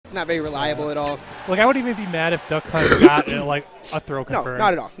not very reliable at all. Like, I wouldn't even be mad if Duck Hunt got like a throw confirmed. No,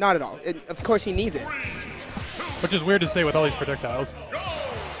 not at all. Not at all. Of course, he needs it. Which is weird to say with all these projectiles.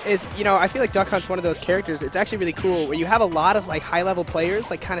 I feel like Duck Hunt's one of those characters. It's actually really cool where you have a lot of like high-level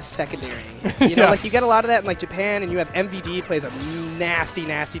players, like kind of secondary. Like you get a lot of that in like Japan, and you have MVD plays a nasty,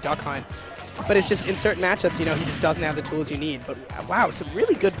 nasty Duck Hunt. But it's just in certain matchups, he just doesn't have the tools you need. But wow, some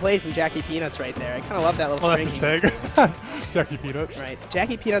really good play from Jackie Peanuts right there. I kind of love that little string. That's his tag. Jackie Peanuts. Right,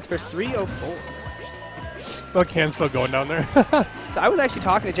 Jackie Peanuts versus 304. The can's still going down there. So I was actually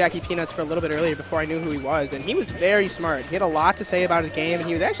talking to Jackie Peanuts for a little bit earlier before I knew who he was, and he was very smart. He had a lot to say about his game, and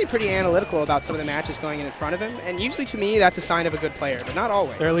he was actually pretty analytical about some of the matches going in front of him. And usually, to me, that's a sign of a good player, but not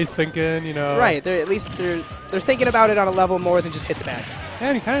always. They're at least thinking, Right. They're thinking about it on a level more than just hit the bag.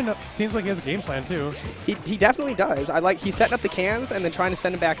 And he kind of seems like he has a game plan too. He definitely does. He's setting up the cans and then trying to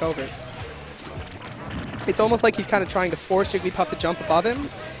send him back over. It's almost like he's kind of trying to force Jigglypuff to jump above him,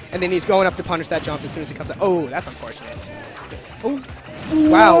 and then he's going up to punish that jump as soon as he comes out. Oh, that's unfortunate. Oh,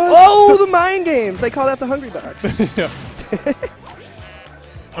 wow. Oh, the mind games. They call that the Hungry Bucks.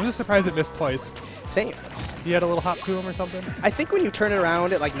 I'm just surprised it missed twice. Same. He had a little hop to him or something? I think when you turn it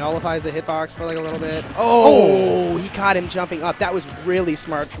around, it like nullifies the hitbox for like a little bit. Oh, he caught him jumping up. That was really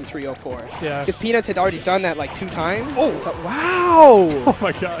smart from 304. Yeah. Because Peanuts had already done that like 2 times. Oh. So, wow. Oh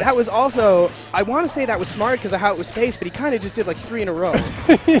my god. That was also, I want to say that was smart because of how it was spaced, but he kind of just did like 3 in a row.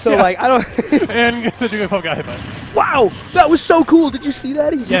 So like, I don't. And the Jigglypuff got hit by. Wow, that was so cool. Did you see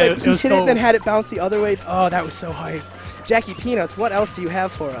that? He it hit it and then had it bounce the other way. Oh, that was so hype. Jackie Peanuts, what else do you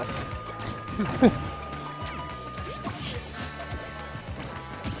have for us?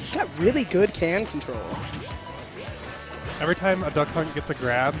 He's got really good can control. Every time a Duck Hunt gets a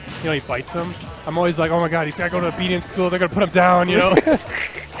grab, he bites him. I'm always like, oh my god, he's got to go to obedience school. They're going to put him down,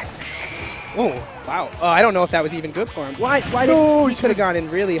 Oh, wow. I don't know if that was even good for him. Why did he could have gone in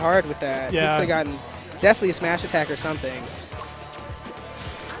really hard with that? Yeah. He could have gotten definitely a smash attack or something.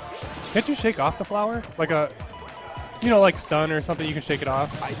 Can't you shake off the flower? Like a, like stun or something, you can shake it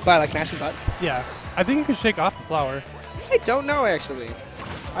off? By like mashing buttons? Yeah. I think you can shake off the flower. I don't know, actually.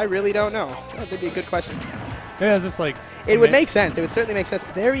 I really don't know. That'd be a good question. Yeah, it's just like... It would make sense. It would certainly make sense.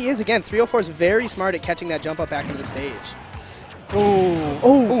 There he is again. 304 is very smart at catching that jump up back into the stage.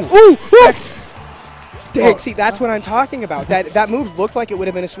 Oh! Dang, see, that's what I'm talking about. That move looked like it would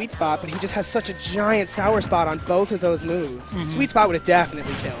have been a sweet spot, but he just has such a giant sour spot on both of those moves. Sweet spot would have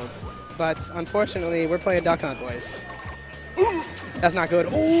definitely killed. But unfortunately, we're playing Duck Hunt, boys. That's not good.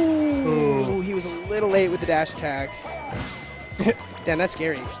 Oh, he was a little late with the dash attack. Damn, that's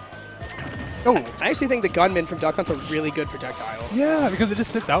scary. Oh, I actually think the gunman from Duck Hunt's a really good projectile. Yeah, because it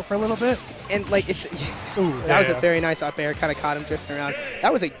just sits out for a little bit. And like that was a very nice up air, kind of caught him drifting around.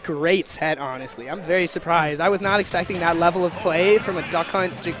 That was a great set, honestly. I'm very surprised. I was not expecting that level of play from a Duck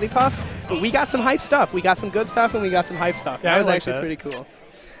Hunt Jigglypuff, but we got some hype stuff. We got some good stuff, and we got some hype stuff. Yeah, that was like actually pretty cool.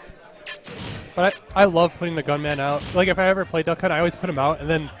 But I love putting the gunman out. Like, if I ever play Duck Hunt, I always put him out, and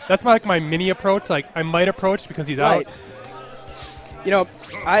then that's my mini approach. Like, I might approach because he's out.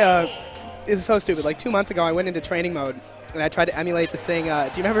 This is so stupid. Like 2 months ago, I went into training mode, and I tried to emulate this thing. Do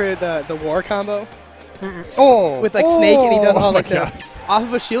you remember the war combo? With like Snake, and he does all like the off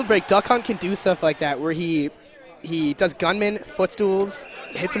of a shield break. Duck Hunt can do stuff like that, where he does gunman footstools,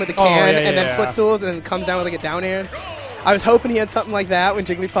 hits him with the can, and then footstools, and then comes down with like a down air. I was hoping he had something like that when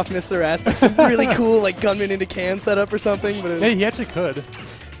Jigglypuff missed the rest, like some really cool like gunman into can setup or something. But hey, he actually could.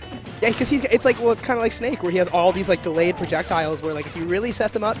 Yeah, because it's kind of like Snake, where he has all these like delayed projectiles where like if you really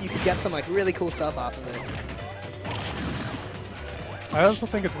set them up, you could get some like really cool stuff off of it. I also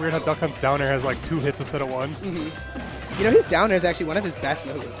think it's weird how Duck Hunt's down air has like 2 hits instead of 1. His down air is actually one of his best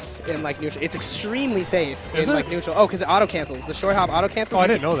moves in like neutral. It's extremely safe in like neutral. Oh, because it auto cancels. The short hop auto cancels. Oh, I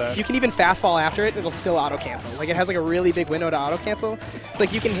didn't know that. You can even fastball after it; it'll still auto cancel. Like it has like a really big window to auto cancel. It's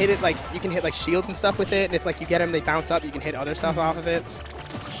like you can hit it like shield and stuff with it, and if like you get them, they bounce up. You can hit other stuff off of it.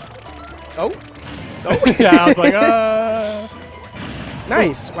 Oh. Yeah, I was like,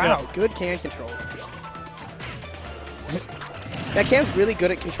 Nice. Wow. Good can control. That can's really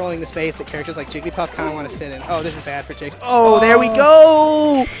good at controlling the space that characters like Jigglypuff kind of want to sit in. Oh, this is bad for Jigs. Oh, there we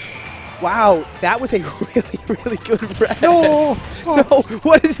go! Wow, that was a really, really good res. No!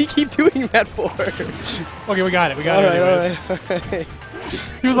 What does he keep doing that for? Okay, we got it. We got it anyways. All right.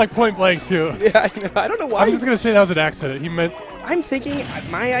 He was like point blank, too. Yeah, I know. I don't know why. I'm just going to say that was an accident. He meant... I'm thinking,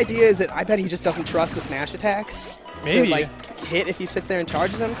 my idea is that I bet he just doesn't trust the smash attacks. Maybe. To, like, hit if he sits there and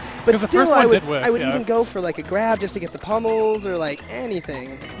charges them. But still, I would whiff, even go for, like, a grab just to get the pummels or, like,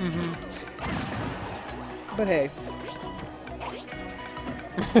 anything. But, hey.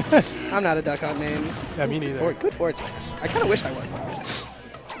 I'm not a Duck Hunt main. Yeah, me neither. Good forward smash. I kind of wish I was, though.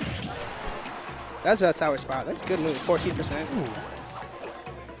 That's that sour spot. That's a good move. 14%.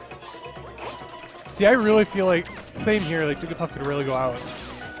 See, I really feel like, same here, like Jigglypuff could really go out.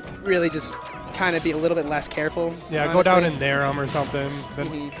 Really just kind of be a little bit less careful. Yeah, honestly. go down and nair him or something, then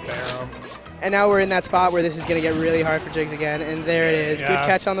nair him. And now we're in that spot where this is going to get really hard for Jigs again, and there it is. Yeah. Good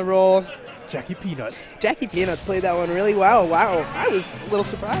catch on the roll. Jackie Peanuts. Jackie Peanuts played that one really well. Wow, I was a little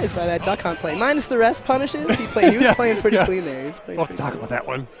surprised by that duck hunt play. Minus the rest punishes, he was playing pretty clean there. We'll talk about that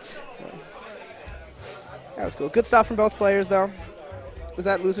one. That was cool. Good stuff from both players, though. Was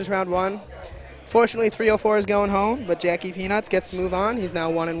that losers round 1? Fortunately, 304 is going home, but Jackie Peanuts gets to move on. He's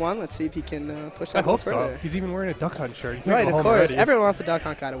now 1-1. Let's see if he can push that I hope further. so. He's even wearing a duck hunt shirt. Right, of course. Everyone wants the duck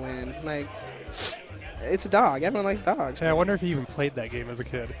hunt guy to win. Like, it's a dog. Everyone likes dogs. Yeah, I wonder if he even played that game as a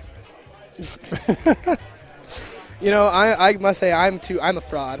kid. You know, I must say I'm a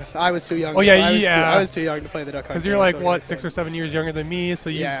fraud. I was too young. Oh yeah, I was too young to play the duck hunt. Because you're like what, 6 or 7 years younger than me, so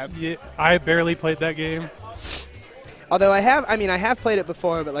I barely played that game. Although I have played it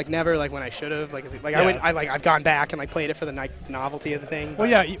before, but like never like when I should have. I've gone back and like played it for the novelty of the thing. Well,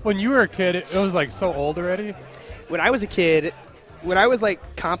 yeah, when you were a kid, it was like so old already. When I was a kid, when I was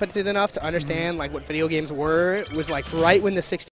like competent enough to understand like what video games were, it was like right when the 16